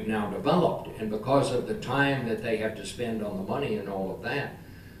that we've now developed and because of the time that they have to spend on the money and all of that,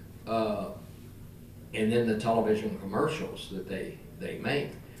 and then the television commercials that they make,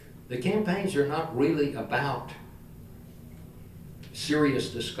 the campaigns are not really about serious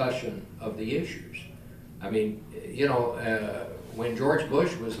discussion of the issues. I mean, when George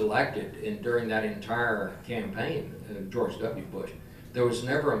Bush was elected and during that entire campaign, George W. Bush, there was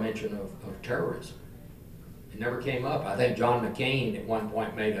never a mention of terrorism. It never came up. I think John McCain at one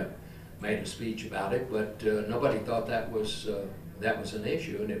point made a speech about it, but nobody thought that was an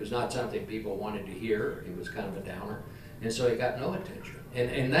issue, and it was not something people wanted to hear. It was kind of a downer, and so it got no attention.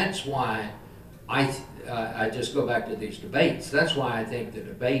 And that's why I just go back to these debates. That's why I think the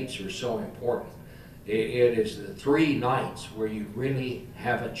debates are so important. It is the 3 nights where you really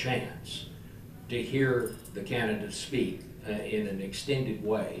have a chance to hear the candidates speak in an extended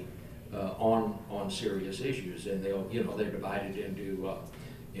way on serious issues, and they're divided into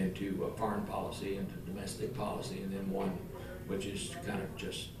foreign policy, into domestic policy, and then one which is kind of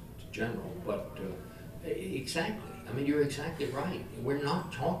just general. But exactly, I mean, you're exactly right. We're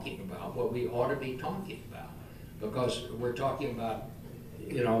not talking about what we ought to be talking about, because we're talking about,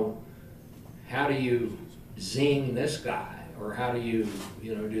 how do you zing this guy, or how do you,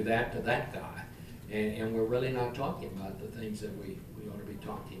 do that to that guy? And we're really not talking about the things that we ought to be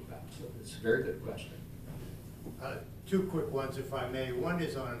talking about. So it's a very good question. 2 quick ones, if I may. One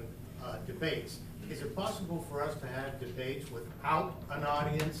is on debates. Is it possible for us to have debates without an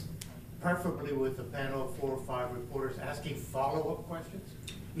audience, preferably with a panel of 4 or 5 reporters asking follow-up questions?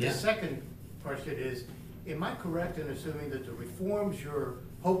 Yeah. The second question is, am I correct in assuming that the reforms you're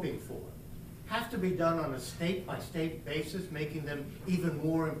hoping for have to be done on a state-by-state basis, making them even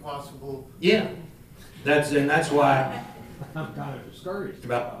more impossible? Yeah, that's why I'm kind of discouraged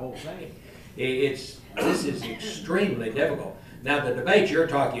about the whole thing. this is extremely difficult. Now, the debates you're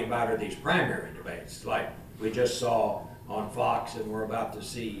talking about are these primary debates, like we just saw on Fox, and we're about to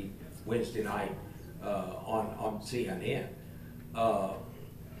see Wednesday night on CNN.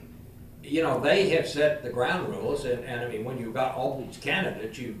 They have set the ground rules, and I mean, when you've got all these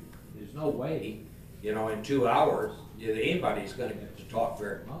candidates, there's no way, in 2 hours, anybody's going to get to talk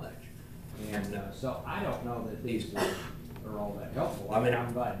very much. And So I don't know that these are all that helpful. I mean,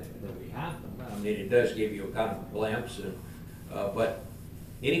 I'm glad that we have them. I mean, it does give you a kind of a glimpse, but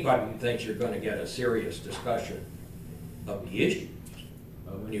anybody who thinks you're going to get a serious discussion of the issues,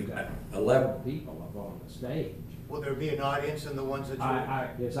 when you've got 11 people up on the stage. Will there be an audience in the ones that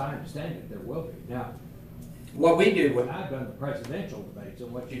you... As I understand it, there will be. Now, what we do when I've done the presidential debates,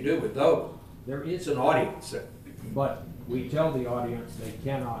 and what you do with those, there is an audience. But we tell the audience they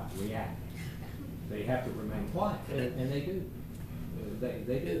cannot react. They have to remain quiet, and they do. They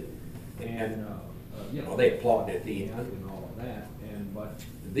do. And they applaud at the end and all of that. But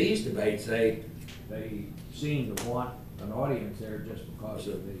these debates, they seem to want an audience there just because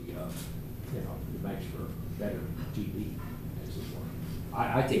of the it makes for better TV, as it were.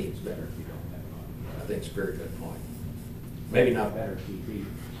 I think it's better if you don't have an audience. I think it's a very good point. Maybe not better TV,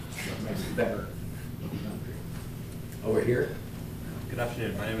 but maybe better for the country. Over here. Good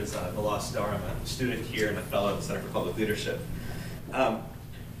afternoon. My name is Vilas Dar. I'm a student here and a fellow at the Center for Public Leadership.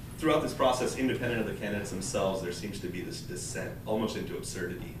 Throughout this process, independent of the candidates themselves, there seems to be this descent almost into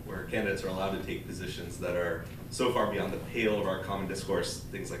absurdity, where candidates are allowed to take positions that are so far beyond the pale of our common discourse.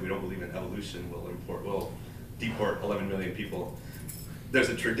 Things like we don't believe in evolution, will deport 11 million people. There's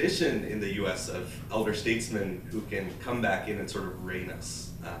a tradition in the US of elder statesmen who can come back in and sort of rein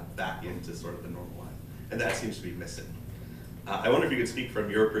us back into sort of the normal life. And that seems to be missing. I wonder if you could speak from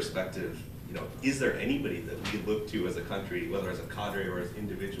your perspective, is there anybody that we look to as a country, whether as a cadre or as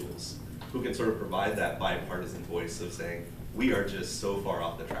individuals, who can sort of provide that bipartisan voice of saying, we are just so far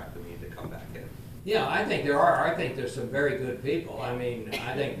off the track that we need to come back in? Yeah, I think there are. I think there's some very good people. I mean,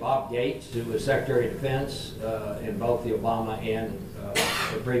 I think Bob Gates, who was Secretary of Defense in both the Obama and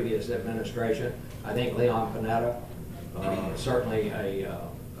the previous administration. I think Leon Panetta, certainly a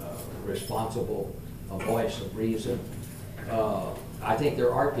responsible voice of reason. I think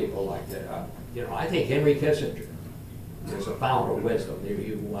there are people like that. I think Henry Kissinger is a fount of wisdom.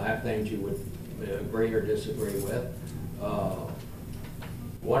 You will have things you would agree or disagree with.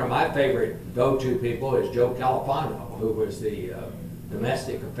 One of my favorite go-to people is Joe Califano, who was the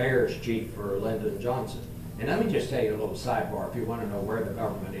domestic affairs chief for Lyndon Johnson. And let me just tell you a little sidebar if you want to know where the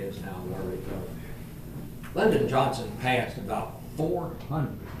government is now and where we go. Lyndon Johnson passed about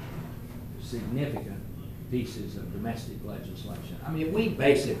 400 significant pieces of domestic legislation. I mean, We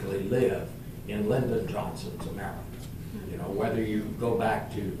basically live in Lyndon Johnson's America. You know, whether you go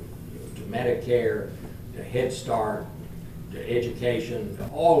back to Medicare, to Head Start, to education, to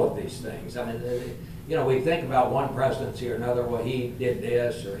all of these things. I mean, you know, we think about one presidency or another, well, he did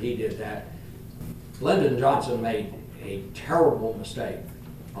this or he did that. Lyndon Johnson made a terrible mistake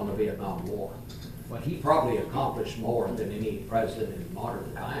on the Vietnam War, but he probably accomplished more than any president in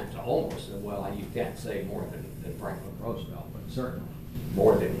modern times, almost. Well, you can't say more than Franklin Roosevelt, but certainly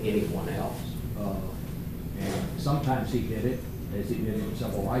more than anyone else. And sometimes he did it, as he did in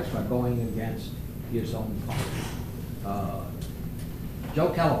civil rights, by going against his own party. Joe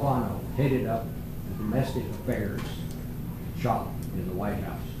Califano headed up the domestic affairs shop in the White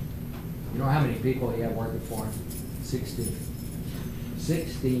House. You know how many people he had working for him? 16.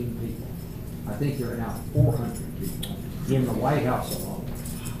 16 people. I think there are now 400 people in the White House alone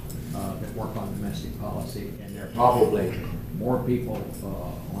that work on domestic policy, and there are probably more people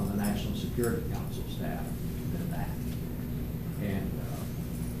on the National Security Council staff than that. And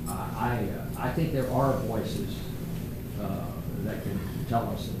I think there are voices that can tell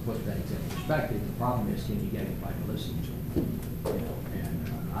us and put things in perspective. The problem is, can you get anybody to listen to them? You know,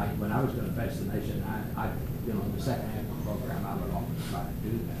 and when I was going to face the nation, you know, in the second half of the program, I would often try to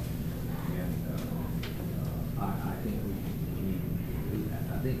do that. And I think we need to do that.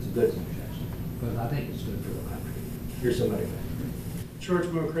 I think it's a good suggestion, because I think it's good for the country. Here's somebody. George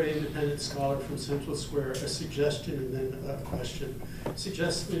Mokray, independent scholar from Central Square. A suggestion and then a question.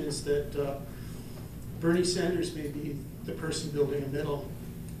 Suggestion is that Bernie Sanders may be the person building a middle,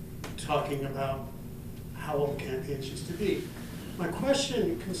 talking about how old campaigns used to be. My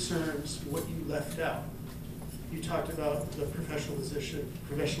question concerns what you left out. You talked about the professionalization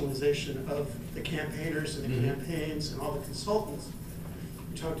of the campaigners and the campaigns and all the consultants.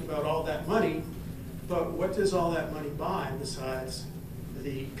 You talked about all that money, but what does all that money buy besides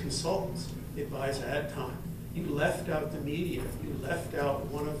the consultants? It buys ad time. You left out the media. You left out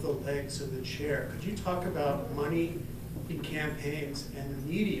one of the legs of the chair. Could you talk about money in campaigns and the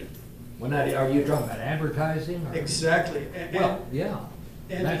media? Are you talking about advertising? Or? Exactly. Well, yeah.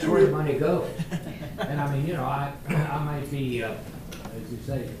 And that's where the money goes. And I mean, you know, I might be, as you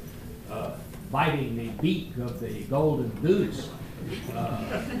say, biting the beak of the golden goose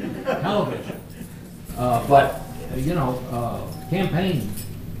television. But, you know, campaign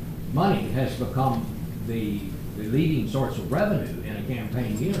money has become the leading source of revenue in a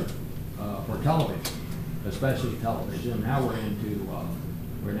campaign year for television, especially television. Now we're into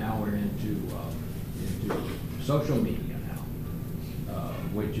social media now,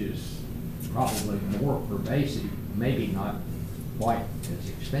 which is probably more pervasive, maybe not quite as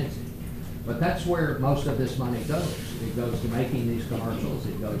expensive. But that's where most of this money goes. It goes to making these commercials.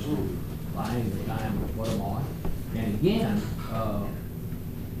 It goes to buying the time to put them on. And again,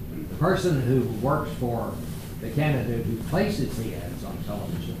 the person who works for the candidate who places the ads on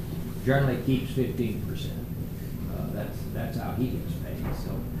television generally keeps 15%. That's how he gets paid.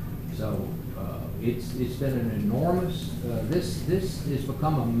 So it's been an enormous. This has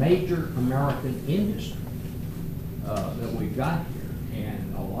become a major American industry that we've got here,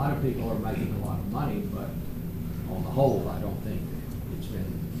 and a lot of people are making a lot of money. But on the whole, I don't think it's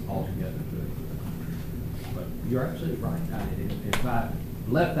been altogether good for the country. But you're absolutely right. If I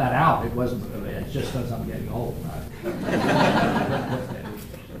left that out, it wasn't. It's just because I'm getting old. Right?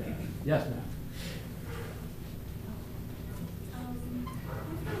 Yes, ma'am.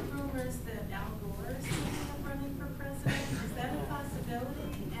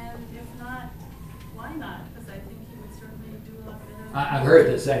 I've heard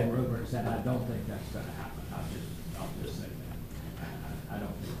the same rumors, and I don't think that's going to happen. I'll just say that. I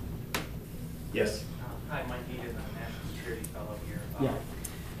don't think. Yes. Hi, Mike Eden. I'm a national security fellow here. Yeah.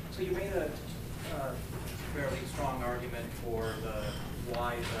 So you made a fairly strong argument for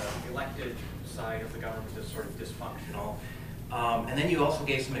why the elected side of the government is sort of dysfunctional, and then you also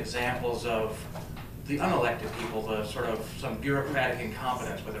gave some examples of the unelected people, the sort of some bureaucratic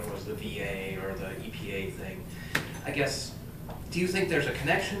incompetence, whether it was the VA or the EPA thing. I guess. Do you think there's a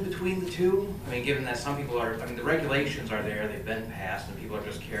connection between the two? I mean, given that some people the regulations are there, they've been passed, and people are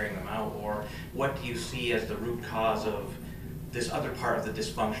just carrying them out, or what do you see as the root cause of this other part of the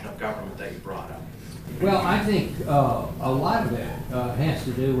dysfunction of government that you brought up? Well, I think a lot of it has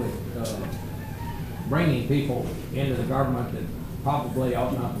to do with bringing people into the government that probably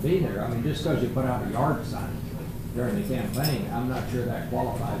ought not to be there. I mean, just because you put out a yard sign during the campaign, I'm not sure that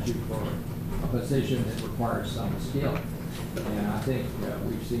qualifies you for a position that requires some skill. And I think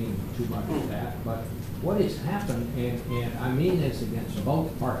we've seen too much of that. But what has happened, and I mean this against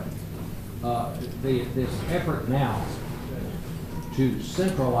both parties, this effort now to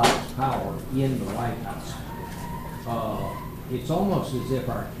centralize power in the White House, it's almost as if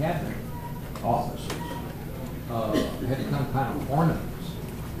our cabinet officers have become kind of ornaments,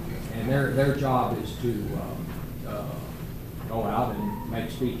 and their job is to go out and make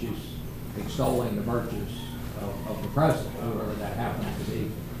speeches extolling the virtues of the president, whoever that happens to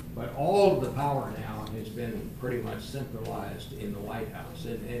be. But all of the power now has been pretty much centralized in the White House,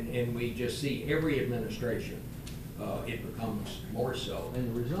 and we just see every administration, it becomes more so.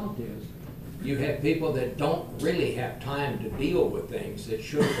 And the result is you have people that don't really have time to deal with things that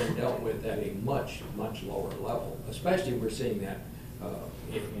should have been dealt with at a much, much lower level. Especially we're seeing that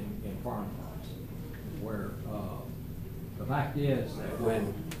in foreign policy, where the fact is that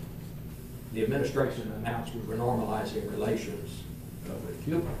when the administration announced we were normalizing relations with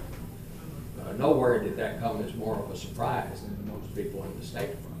Cuba, nowhere did that come as more of a surprise than to most people in the State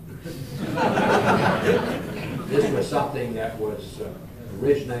Department. This was something that was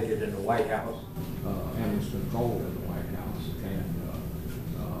originated in the White House and was controlled in the White House, and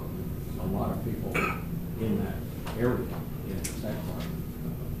a lot of people in that area in the State Department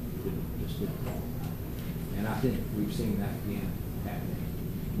just didn't know. And I think we've seen that again happening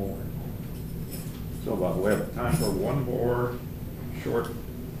more and more. So, Bob, we have time for one more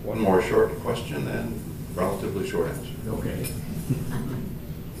short question and relatively short answer. Okay.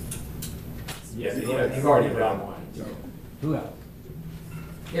 Yes, you've already done one. So, who else?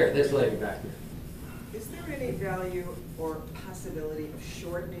 Here, this lady back here. Is there any value or possibility of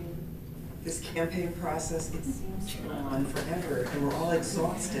shortening this campaign process? It seems to go on forever, and we're all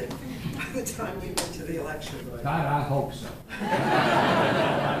exhausted by the time we get to the election. God, I hope so. I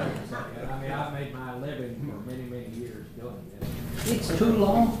mean, I've made my living for many, many years doing this. It's too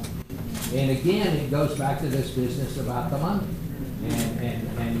long. And again, it goes back to this business about the money.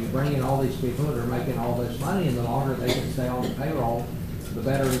 And you bring in all these people that are making all this money, and the longer they can stay on the payroll, the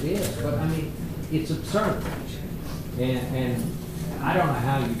better it is. But I mean, it's absurd. And I don't know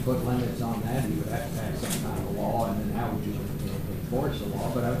how you put limits on that. You would have to have some kind of law, and then how would you enforce the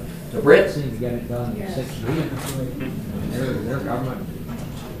law? But the Brits seem to get it done in 6 weeks. And their government,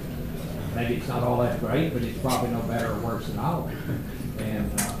 maybe it's not all that great, but it's probably no better or worse than ours.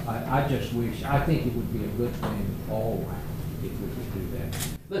 And I just wish, I think it would be a good thing all around if we could do that.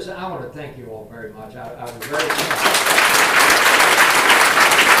 Listen, I want to thank you all very much. I was very